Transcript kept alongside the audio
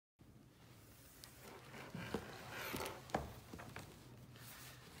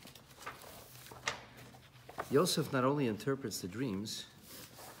Yosef not only interprets the dreams,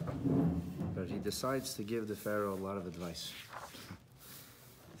 but he decides to give the Pharaoh a lot of advice.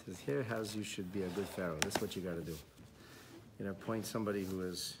 He says, here how you should be a good Pharaoh. This is what you got to do. Appoint somebody who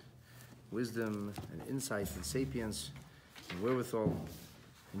has wisdom and insight and sapience and wherewithal.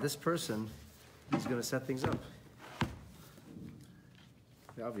 And this person, he's going to set things up.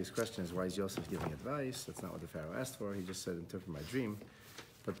 The obvious question is, why is Yosef giving advice? That's not what the Pharaoh asked for. He just said, interpret my dream.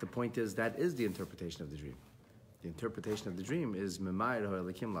 But the point is, that is the interpretation of the dream. The interpretation of the dream is,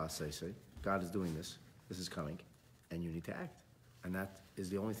 God is doing this, this is coming, and you need to act. And that is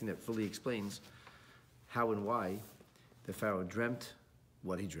the only thing that fully explains how and why the Pharaoh dreamt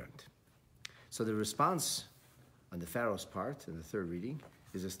what he dreamt. So the response on the Pharaoh's part in the third reading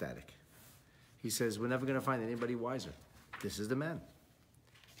is ecstatic. He says, we're never going to find anybody wiser. This is the man.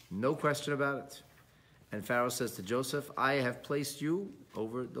 No question about it. And Pharaoh says to Joseph, I have placed you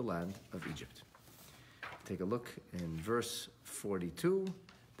over the land of Egypt. Take a look in verse 42.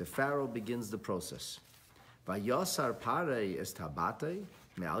 The Pharaoh begins the process. Vayasar parei es tabate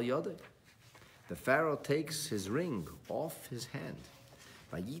me'al yodei. The Pharaoh takes his ring off his hand.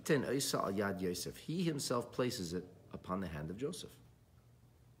 Vayiten oisa al yad Yosef. He himself places it upon the hand of Joseph.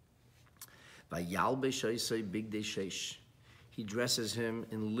 Vayalbesh oisai bigdei sheish. He dresses him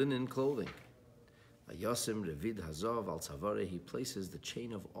in linen clothing. Vayosim revid hazov al tzavare. He places the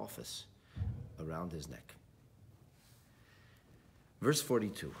chain of office around his neck. Verse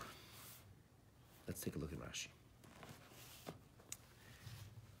 42. Let's take a look at Rashi.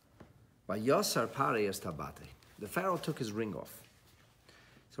 Vayasar parei es tabate. The Pharaoh took his ring off.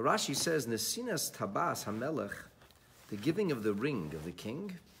 So Rashi says, Nesinas tabas hamelech, the giving of the ring of the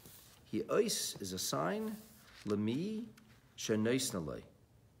king, he ois is a sign, lemi shenois nalei.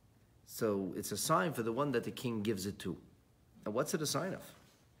 So it's a sign for the one that the king gives it to. And what's it a sign of?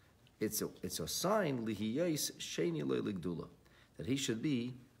 It's a sign, lihiyos sheni lo ligdula, that he should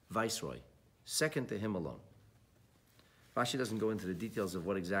be viceroy, second to him alone. Rashi doesn't go into the details of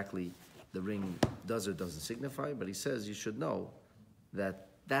what exactly the ring does or doesn't signify, but he says you should know that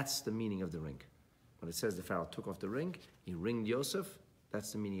that's the meaning of the ring. When it says the Pharaoh took off the ring, he ringed Yosef,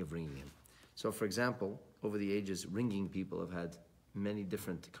 that's the meaning of ringing him. So for example, over the ages, ringing people have had many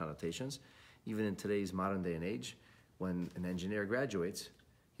different connotations. Even in today's modern day and age, when an engineer graduates,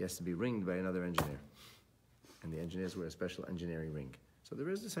 he has to be ringed by another engineer. And the engineers wear a special engineering ring. So there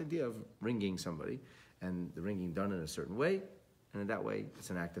is this idea of ringing somebody, and the ringing done in a certain way, and in that way, it's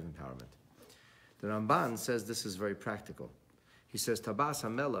an act of empowerment. The Ramban says this is very practical. He says Tabas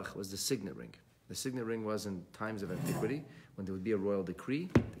HaMelech was the signet ring. The signet ring was in times of antiquity, when there would be a royal decree,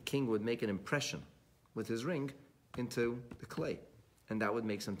 the king would make an impression with his ring into the clay, and that would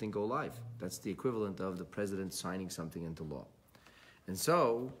make something go live. That's the equivalent of the president signing something into law. And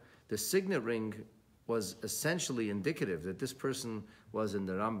so, the signet ring was essentially indicative that this person was, in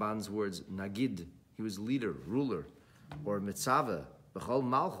the Ramban's words, Nagid. He was leader, ruler, or Mitzaveh, B'chol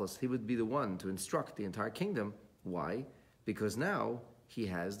Malchus. He would be the one to instruct the entire kingdom. Why? Because now he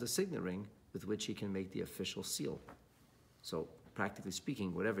has the signet ring with which he can make the official seal. So, practically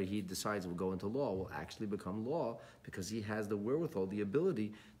speaking, whatever he decides will go into law will actually become law because he has the wherewithal, the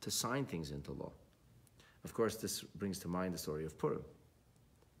ability to sign things into law. Of course, this brings to mind the story of Purim,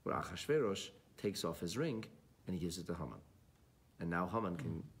 where Achashverosh takes off his ring and he gives it to Haman. And now Haman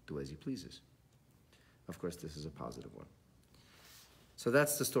can do as he pleases. Of course, this is a positive one. So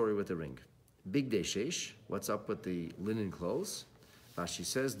that's the story with the ring. Big Day Sheish, what's up with the linen clothes? Rashi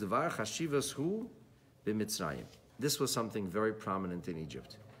says, Devar chashivas hu b'Mitzrayim. This was something very prominent in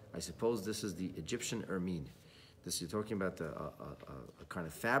Egypt. I suppose this is the Egyptian ermine. This, you're talking about a kind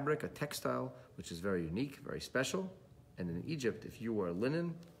of fabric, a textile, which is very unique, very special. And in Egypt, if you wore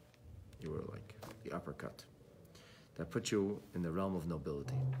linen, you were like the uppercut. That put you in the realm of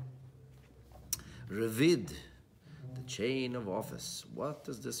nobility. Revid, the chain of office. What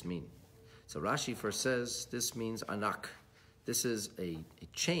does this mean? So Rashi first says this means anak. This is a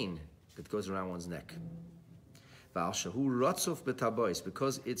chain that goes around one's neck.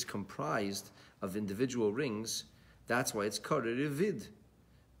 Because it's comprised of individual rings, that's why it's called revid.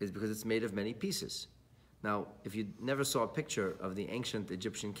 It's because it's made of many pieces. Now, if you never saw a picture of the ancient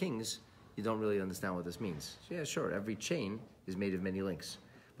Egyptian kings, you don't really understand what this means. So yeah, sure, every chain is made of many links.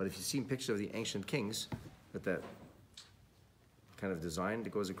 But if you've seen pictures of the ancient kings with that kind of design that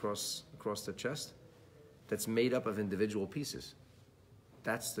goes across the chest, that's made up of individual pieces.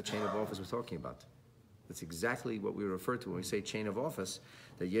 That's the chain of office we're talking about. That's exactly what we refer to when we say chain of office,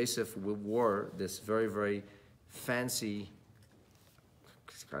 that Yosef wore this very, very fancy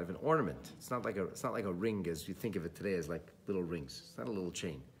kind of an ornament. It's not like a ring as you think of it today as like little rings. It's not a little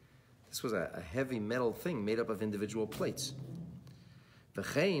chain. This was a heavy metal thing made up of individual plates.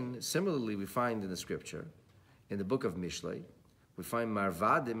 V'chein, similarly, we find in the scripture, in the book of Mishlei, we find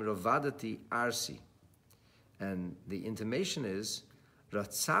marvadim rovadati arsi. And the intimation is,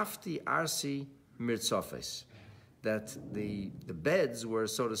 ratzafti arsi mirtzofes, that the beds were,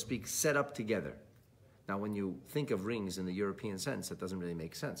 so to speak, set up together. Now, when you think of rings in the European sense, that doesn't really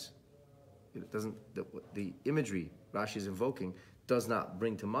make sense. It doesn't. The imagery Rashi is invoking does not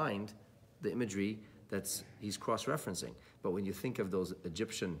bring to mind the imagery he's cross-referencing. But when you think of those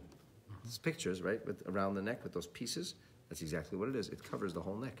Egyptian pictures, right, around the neck with those pieces, that's exactly what it is. It covers the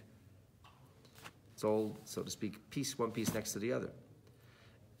whole neck. It's all, so to speak, one piece next to the other.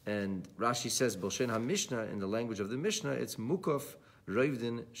 And Rashi says, B'lshen HaMishnah, in the language of the Mishnah, it's Mukov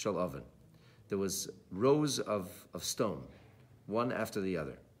Roivdin Shal Oven. There was rows of stone, one after the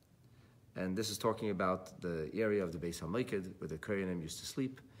other. And this is talking about the area of the Beis HaMikdash where the Kohanim used to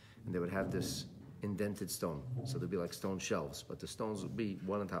sleep, and they would have this indented stone. So there'd be like stone shelves, but the stones would be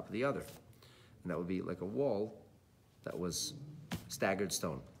one on top of the other. And that would be like a wall that was staggered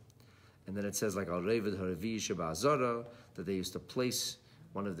stone. And then it says like Al Revid Haravi Sheba Azara, that they used to place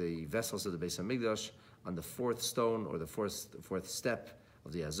one of the vessels of the Beis HaMikdash on the fourth stone or the fourth step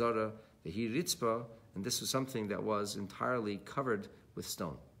of the Azara, the Hiritzpa, and this was something that was entirely covered with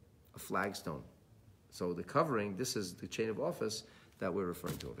stone, a flagstone. So the covering, this is the chain of office that we're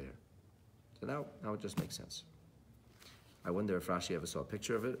referring to over here. So now it just makes sense. I wonder if Rashi ever saw a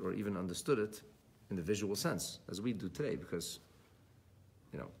picture of it or even understood it in the visual sense, as we do today, because,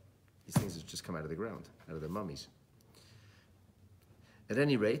 these things have just come out of the ground, out of the mummies. At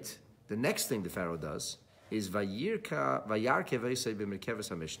any rate, the next thing the Pharaoh does is Vayarke Veisei b'merkeves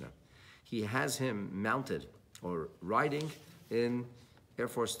HaMishnah. He has him mounted or riding in Air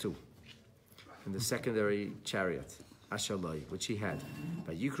Force 2, in the secondary chariot, Ashaloi, which he had.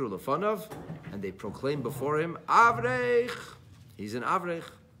 Vayikru lefanov, and they proclaim before him, Avrech! He's an Avrech.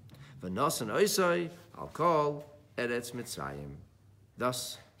 V'nosan oisai, I'll call Eretz Mitzrayim.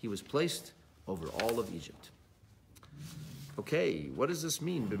 Thus, he was placed over all of Egypt. Okay, what does this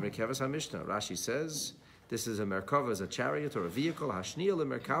mean? B'merkeves HaMishnah. Rashi says, this is a merkava, as a chariot or a vehicle, hashniel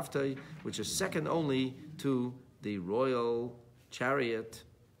merkavtei, which is second only to the royal chariot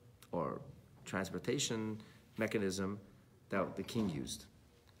or transportation mechanism that the king used.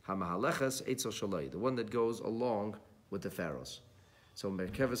 Hamahaleches etzel shaloi, the one that goes along with the pharaohs. So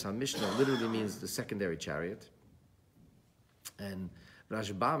merkeves HaMishnah literally means the secondary chariot. And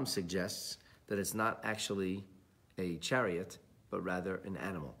Rashbam suggests that it's not actually a chariot, but rather an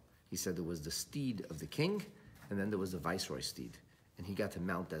animal. He said there was the steed of the king, and then there was the viceroy steed, and he got to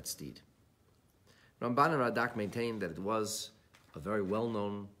mount that steed. Ramban and Radak maintained that it was a very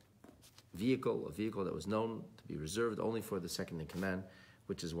well-known vehicle, a vehicle that was known to be reserved only for the second in command,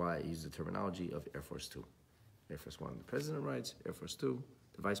 which is why I use the terminology of Air Force 2. Air Force 1, the president rides. Air Force 2,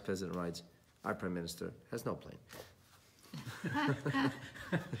 the vice president rides. Our prime minister has no plane.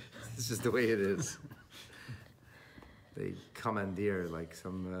 This is the way it is. They commandeer like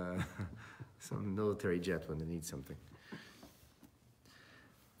some military jet when they need something.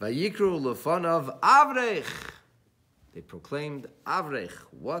 Vayikru lefanav Avrech. They proclaimed Avrech.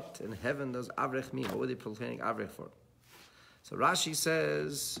 What in heaven does Avrech mean? What were they proclaiming Avrech for? So Rashi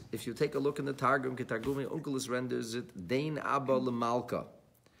says, if you take a look in the Targum, Ketargumi Unkelis renders it Dein Abba Lemalka.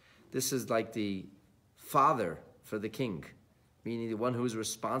 This is like the father for the king, meaning the one who is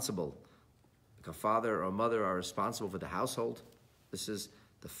responsible. Like a father or a mother are responsible for the household. This is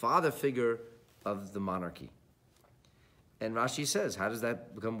the father figure of the monarchy. And Rashi says, how does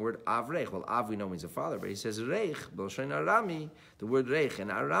that become the word Avrech? Well, Av we know means a father, but he says Reich, B'lshen Arami, the word Reich in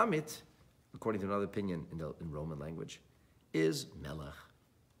Aramit, according to another opinion in Roman language, is Melech.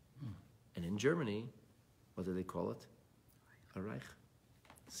 And in Germany, what do they call it? A Reich.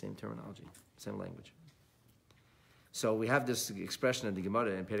 Same terminology, same language. So we have this expression in the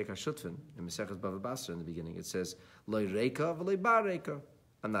Gemara in Perek HaShutfin, in Maseches Bava Basra in the beginning. It says, Loi Reika v'loi bar Reika.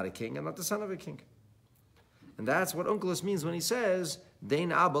 I'm not a king, I'm not the son of a king. And that's what Unkelos means when he says,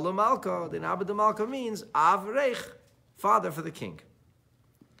 Dein Abba L'Malka. Dein Abba L'Malka means Avrech, father for the king.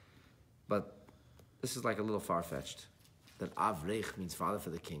 But this is like a little far-fetched, that Avrech means father for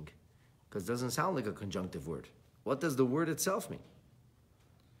the king, because it doesn't sound like a conjunctive word. What does the word itself mean?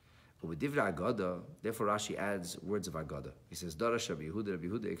 But with Divrei Agada, therefore Rashi adds words of Agada. He says, Darash Rabbi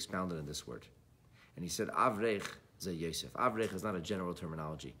Yehuda expounded on this word. And he said, Avrech ze Yosef. Avrech is not a general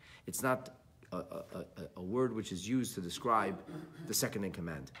terminology. It's not a word which is used to describe the second in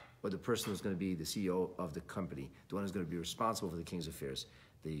command, or the person who's going to be the CEO of the company, the one who's going to be responsible for the king's affairs,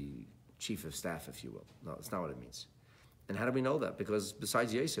 the chief of staff, if you will. No, that's not what it means. And how do we know that? Because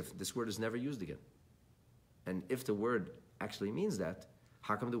besides Yosef, this word is never used again. And if the word actually means that,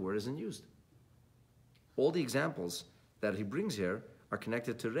 how come the word isn't used? All the examples that he brings here are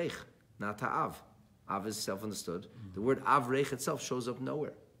connected to Reich, not to Av. Av is self-understood. The word Avreich itself shows up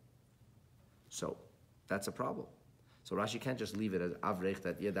nowhere. So that's a problem. So Rashi can't just leave it as Avreich,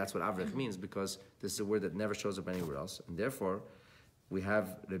 that, yeah, that's what Avreich means, because this is a word that never shows up anywhere else. And therefore, we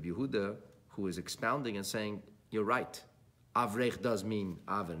have Rabbi Yehuda, who is expounding and saying, you're right. Avreich does mean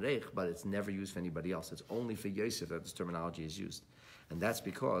Av and Reich, but it's never used for anybody else. It's only for Yosef that this terminology is used. And that's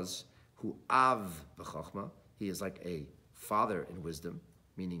because who Av b'chochma, he is like a father in wisdom,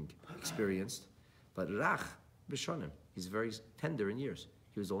 meaning experienced, but Rach b'shonim, he's very tender in years.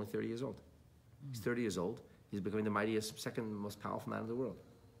 He was only 30 years old. He's 30 years old. He's becoming the mightiest, second most powerful man in the world.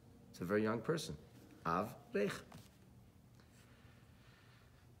 It's a very young person. Av Reich.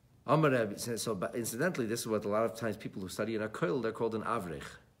 So, but incidentally, this is what a lot of times people who study in a koil, they're called an avrech.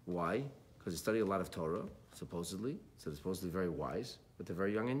 Why? Because they study a lot of Torah, supposedly. So they're supposedly very wise, but they're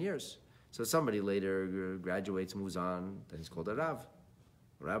very young in years. So somebody later graduates, moves on, then he's called a rav,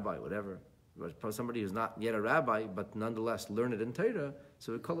 rabbi, whatever. But somebody who's not yet a rabbi, but nonetheless learned it in Torah,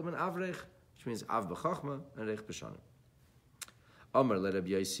 so we call him an avrech, which means av b'chachma and reich b'shanim. Amar le Rabbi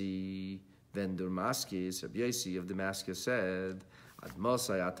Yossi ben Durmaskis, Rabbi Yossi of Damascus said, he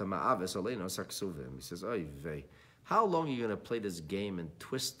says, oy vey, how long are you going to play this game and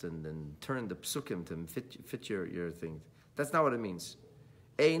twist and turn the psukim to fit your thing? That's not what it means.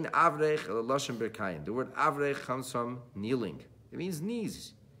 Ein avrech l'loshen berkayim. The word avrech comes from kneeling. It means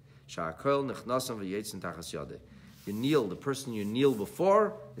knees. Sha'akol nechnasam v'yetzin tachas yadeh. You kneel. The person you kneel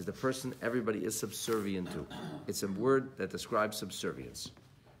before is the person everybody is subservient to. It's a word that describes subservience.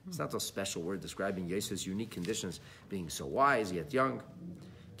 It's not a special word describing Yosef's unique conditions, being so wise yet young.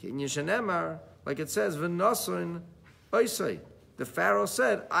 Like it says, the Pharaoh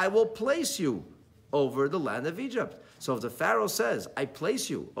said, I will place you over the land of Egypt. So if the Pharaoh says, I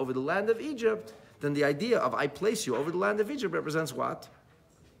place you over the land of Egypt, then the idea of I place you over the land of Egypt represents what?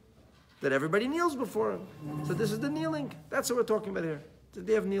 That everybody kneels before him. So this is the kneeling. That's what we're talking about here. The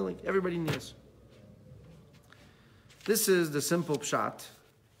day of kneeling. Everybody kneels. This is the simple pshat,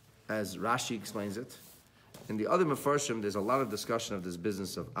 as Rashi explains it. In the other Mefarshim, there's a lot of discussion of this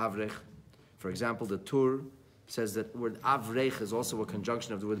business of Avrech. For example, the Tur says that the word Avrech is also a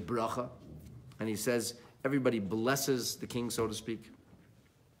conjunction of the word Bracha. And he says everybody blesses the king, so to speak.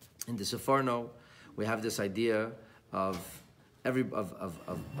 In the Sefarno, we have this idea of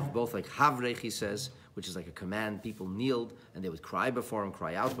both like Havrech, he says, which is like a command. People kneeled and they would cry before him,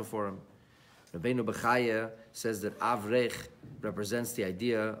 cry out before him. Rabbeinu Bechaya says that Avrech represents the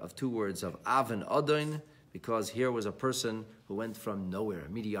idea of two words of Av and Adon, because here was a person who went from nowhere, a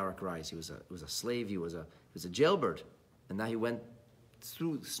meteoric rise. He was a slave, he was a jailbird, and now he went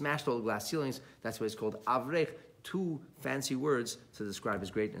through, smashed all the glass ceilings. That's why it's called Avrech. Two fancy words to describe his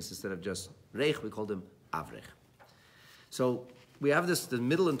greatness. Instead of just Reich, we called him Avrech. So we have the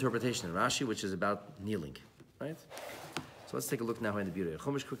middle interpretation in Rashi, which is about kneeling, right? So let's take a look now in the Birei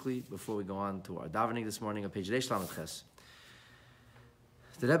Chumash quickly before we go on to our davening this morning on page Reish Lamed Ches.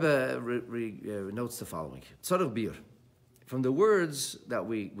 The Rebbe notes the following: Tzarech Bir. From the words that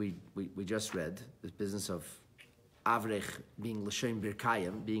we just read, this business of Avrech being l'shem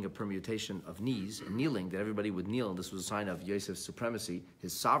birkayim, being a permutation of knees and kneeling, that everybody would kneel, and this was a sign of Yosef's supremacy,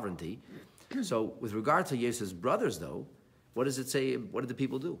 his sovereignty. So with regard to Yosef's brothers, though, what does it say? What did the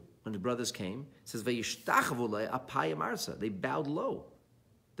people do? When the brothers came, it says, Vayishtachavu le apayim arsa. They bowed low.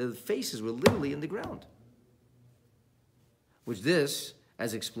 Their faces were literally in the ground. Which this,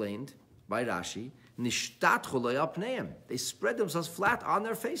 as explained by Rashi, nishtatchu le apneim. They spread themselves flat on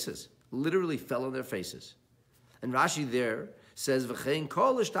their faces. Literally fell on their faces. And Rashi there says, V'chein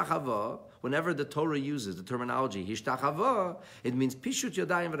kol ishtachava. Whenever the Torah uses the terminology hishtachava, it means pishut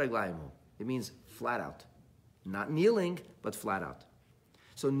yadayim v'raglayim. It means flat out. Not kneeling, but flat out.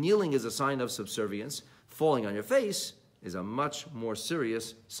 So kneeling is a sign of subservience. Falling on your face is a much more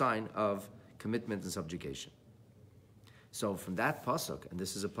serious sign of commitment and subjugation. So from that pasuk, and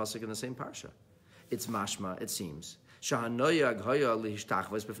this is a pasuk in the same parsha, it's mashma, it seems, that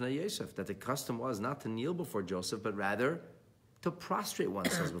the custom was not to kneel before Joseph, but rather to prostrate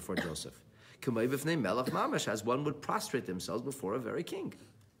oneself before Joseph. As one would prostrate themselves before a very king.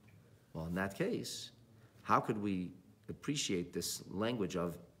 Well, in that case, how could we appreciate this language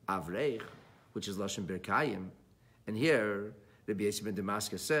of Avrech, which is Lashon Birkayim? And here, Rabbi Yossi ben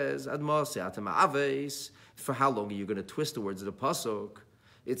Damascus says, for how long are you going to twist the words of the pasuk?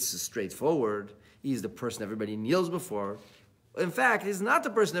 It's straightforward. He's the person everybody kneels before. In fact, he's not the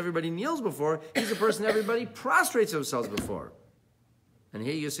person everybody kneels before. He's the person everybody prostrates themselves before. And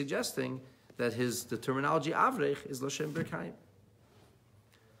here you're suggesting that the terminology Avrech is L'Shem Birkayim.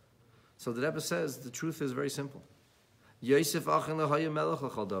 So the Rebbe says the truth is very simple. Yosef Achen L'Haya Melech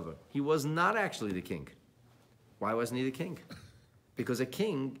L'Chol Davar. He was not actually the king. Why wasn't he the king? Because a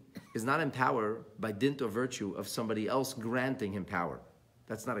king is not in power by dint or virtue of somebody else granting him power.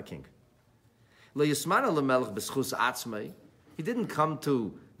 That's not a king. He didn't come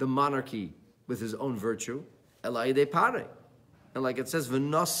to the monarchy with his own virtue. And like it says,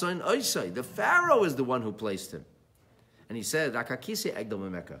 the Pharaoh is the one who placed him. And he said,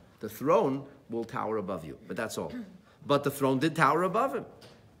 the throne will tower above you. But that's all. But the throne did tower above him.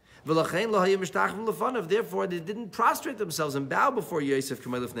 Therefore, they didn't prostrate themselves and bow before Yosef.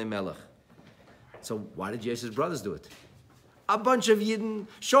 So why did Yosef's brothers do it? A bunch of Yidden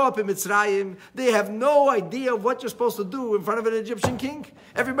show up in Mitzrayim. They have no idea what you're supposed to do in front of an Egyptian king.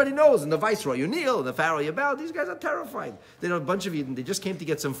 Everybody knows. And the viceroy, you kneel. And the pharaoh, you bow. These guys are terrified. They know a bunch of Yidden. They just came to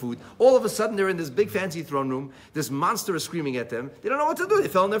get some food. All of a sudden, they're in this big fancy throne room. This monster is screaming at them. They don't know what to do. They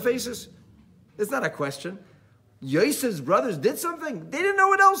fell on their faces. It's not a question. Yosef's brothers did something. They didn't know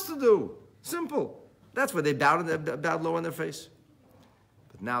what else to do. Simple. That's why they bowed low on their face.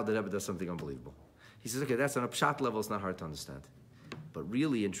 But now the Rebbe does something unbelievable. He says, okay, that's on a pshat level, it's not hard to understand. But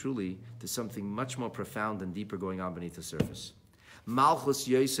really and truly, there's something much more profound and deeper going on beneath the surface. Malchus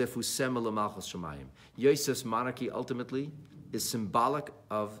Yosef usemel Malchus Shemayim. Yosef's monarchy ultimately is symbolic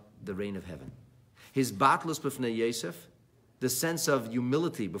of the reign of heaven. His batlus b'fnei Yosef, the sense of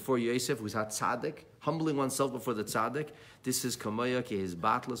humility before Yosef, who's had tzaddik, humbling oneself before the tzaddik, this is kamoya ki his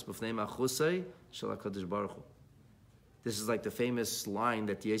batlus b'fnei machusei shel HaKadosh Baruch Hu. This is like the famous line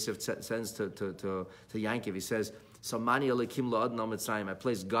that Yosef sends to Yankov. He says, Samani Elikim La'adna Mitzrayim. I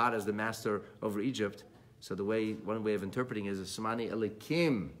placed God as the master over Egypt. So one way of interpreting it is Samani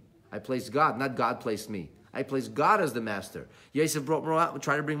Elikim. I placed God, not God placed me. I placed God as the master. Yosef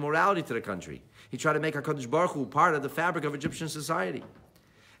tried to bring morality to the country. He tried to make HaKadosh Baruch Hu part of the fabric of Egyptian society.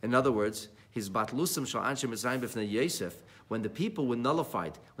 In other words, his batlusam shal anshe Mitzrayim b'fnei Yosef, when the people were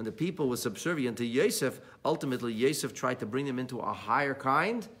nullified, when the people were subservient to Yosef, ultimately Yosef tried to bring them into a higher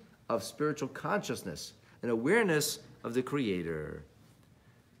kind of spiritual consciousness, an awareness of the Creator.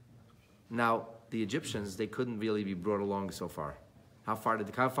 Now, the Egyptians, they couldn't really be brought along so far. How far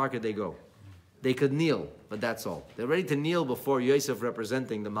could they go? They could kneel, but that's all. They're ready to kneel before Yosef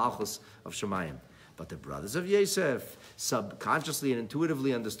representing the Malchus of Shemayim. But the brothers of Yosef, subconsciously and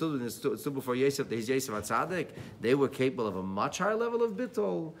intuitively understood and stood before Yosef that he's Yosef HaTzadik, they were capable of a much higher level of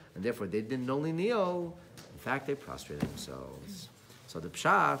bittul, and therefore they didn't only kneel, in fact they prostrated themselves. So the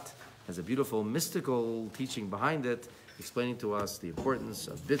Pshat has a beautiful mystical teaching behind it, explaining to us the importance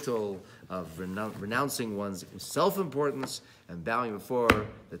of bittul, of renouncing one's self-importance and bowing before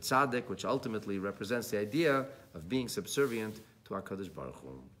the Tzaddik, which ultimately represents the idea of being subservient to HaKadosh Baruch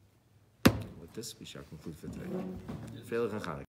Hu. With this, we shall conclude for today.